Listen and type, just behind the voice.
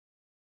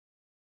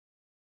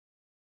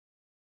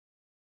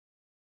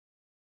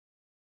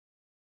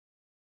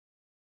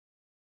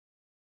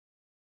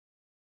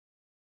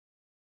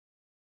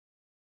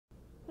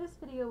This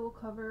video will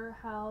cover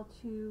how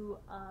to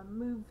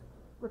move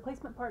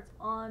replacement parts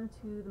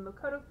onto the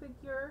Makoto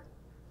figure.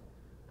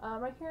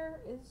 Right here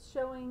is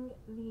showing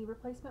the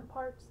replacement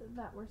parts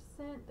that were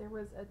sent. There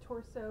was a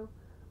torso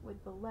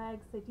with the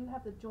legs. They do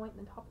have the joint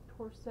in the top of the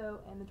torso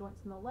and the joints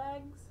in the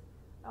legs.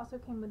 It also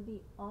came with the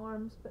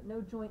arms, but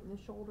no joint in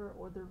the shoulder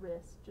or the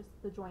wrist, just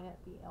the joint at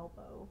the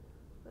elbow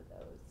for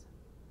those.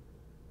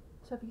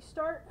 So if you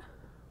start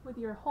with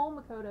your whole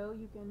Makoto,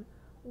 you can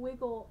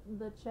wiggle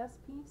the chest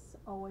piece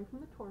away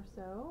from the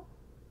torso.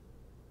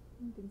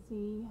 You can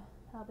see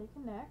how they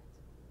connect.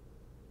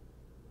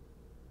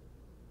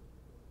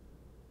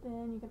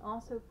 Then you can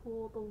also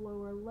pull the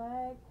lower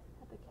leg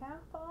at the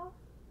calf off.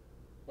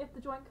 If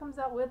the joint comes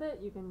out with it,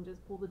 you can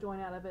just pull the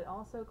joint out of it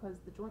also, because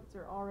the joints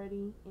are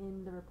already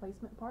in the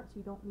replacement parts.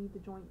 You don't need the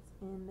joints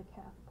in the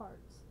calf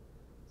parts.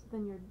 So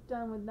then you're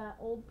done with that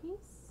old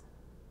piece.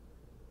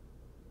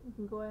 You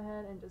can go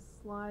ahead and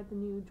just slide the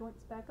new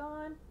joints back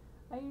on.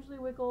 I usually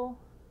wiggle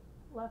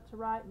left to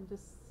right and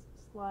just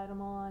slide them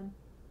on.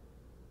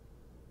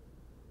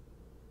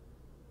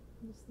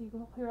 You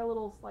can hear a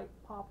little slight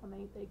pop when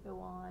they go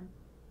on.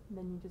 And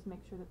then you just make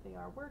sure that they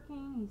are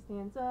working. He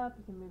stands up,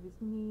 he can move his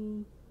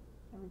knee,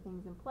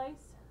 everything's in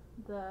place.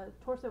 The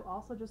torso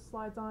also just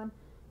slides on.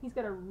 He's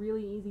got a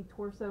really easy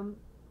torso.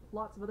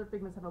 Lots of other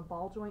Figmas have a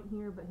ball joint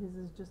here, but his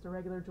is just a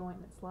regular joint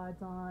that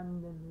slides on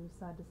and then moves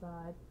side to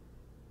side.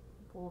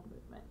 Full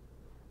movement.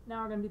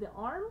 Now we're going to do the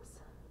arms.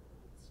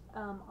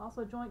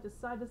 Also a joint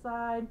just side to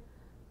side,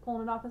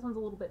 pulling it off. This one's a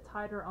little bit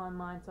tighter on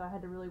mine, so I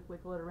had to really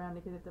wiggle it around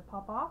to get it to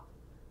pop off,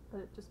 but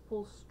it just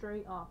pulls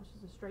straight off. It's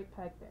just a straight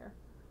peg there.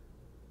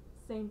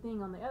 Same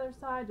thing on the other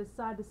side, just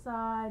side to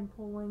side,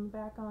 pulling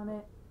back on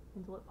it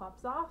until it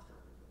pops off.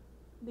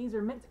 These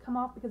are meant to come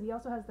off because he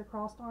also has the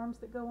crossed arms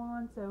that go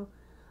on, so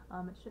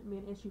it shouldn't be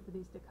an issue for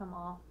these to come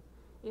off.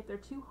 If they're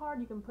too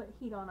hard, you can put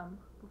heat on them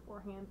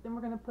beforehand. Then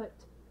we're going to put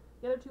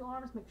the other two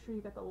arms. Make sure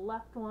you got the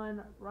left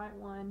one, right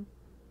one,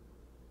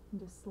 and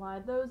just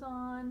slide those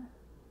on,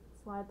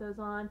 slide those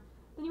on.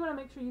 Then you want to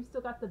make sure you've still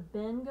got the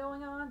bend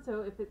going on,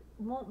 so if it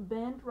won't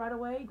bend right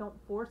away, don't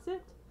force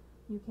it.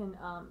 You can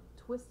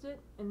twist it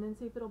and then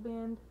see if it'll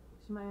bend.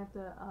 So you might have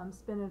to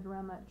spin it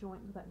around that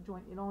joint.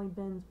 It only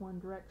bends one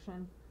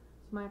direction,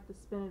 so you might have to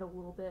spin it a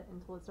little bit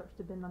until it starts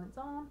to bend on its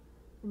own.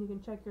 Then you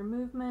can check your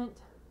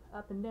movement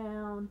up and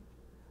down,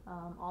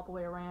 all the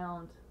way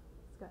around.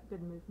 It's got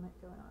good movement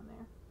going on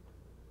there.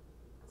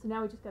 So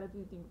now we just got to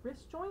do the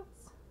wrist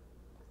joints.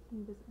 He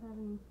doesn't have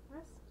any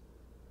wrist.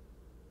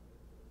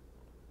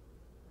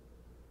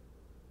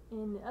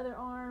 In the other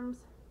arms,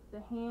 the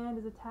hand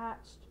is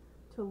attached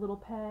to a little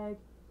peg,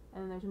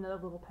 and then there's another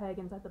little peg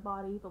inside the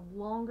body. The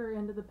longer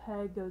end of the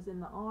peg goes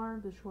in the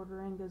arm, the shorter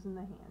end goes in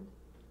the hand.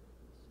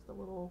 It's just a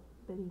little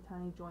bitty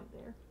tiny joint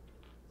there.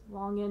 It's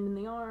long end in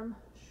the arm,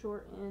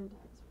 short end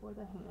is for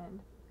the hand.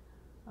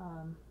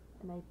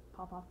 And they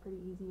pop off pretty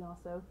easy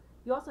also.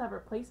 You also have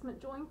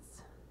replacement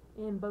joints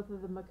in both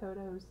of the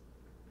Makotos,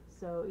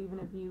 so even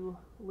if you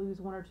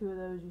lose one or two of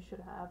those, you should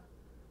have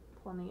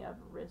plenty of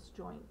wrist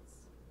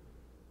joints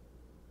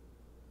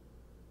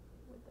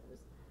with those.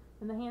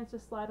 And the hands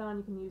just slide on.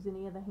 You can use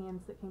any of the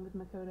hands that came with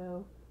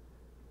Makoto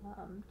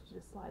to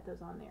just slide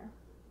those on there.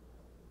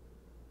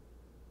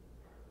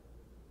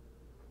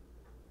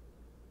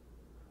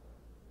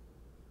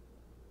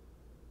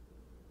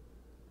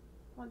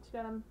 Once you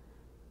got them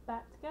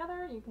back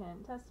together, you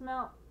can test him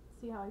out,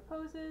 see how he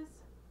poses.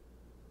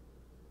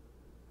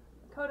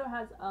 Makoto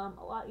has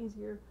a lot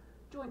easier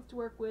joints to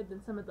work with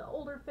than some of the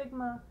older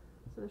Figma,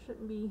 so there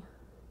shouldn't be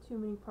too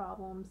many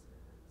problems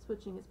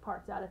switching his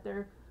parts out. If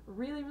they're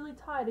really, really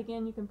tight,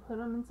 again, you can put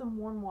them in some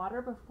warm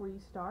water before you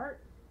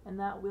start, and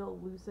that will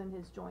loosen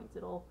his joints.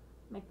 It'll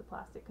make the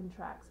plastic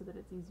contract so that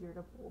it's easier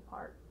to pull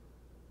apart.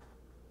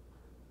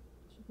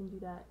 You can do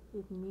that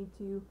if you need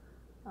to.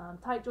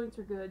 Tight joints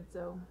are good,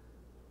 so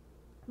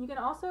you can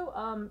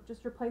also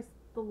just replace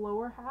the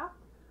lower half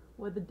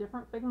with a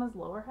different Figma's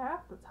lower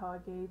half. That's how I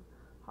gave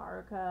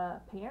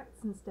Haruka pants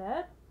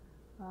instead.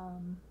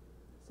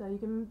 So you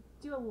can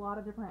do a lot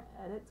of different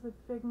edits with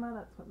Figma.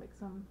 That's what makes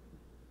them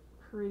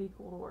pretty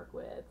cool to work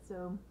with.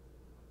 So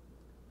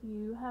if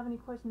you have any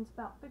questions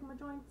about Figma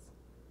joints,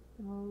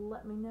 then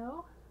let me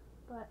know.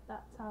 But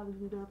that's how we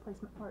do the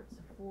replacement parts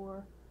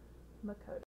for Makoto.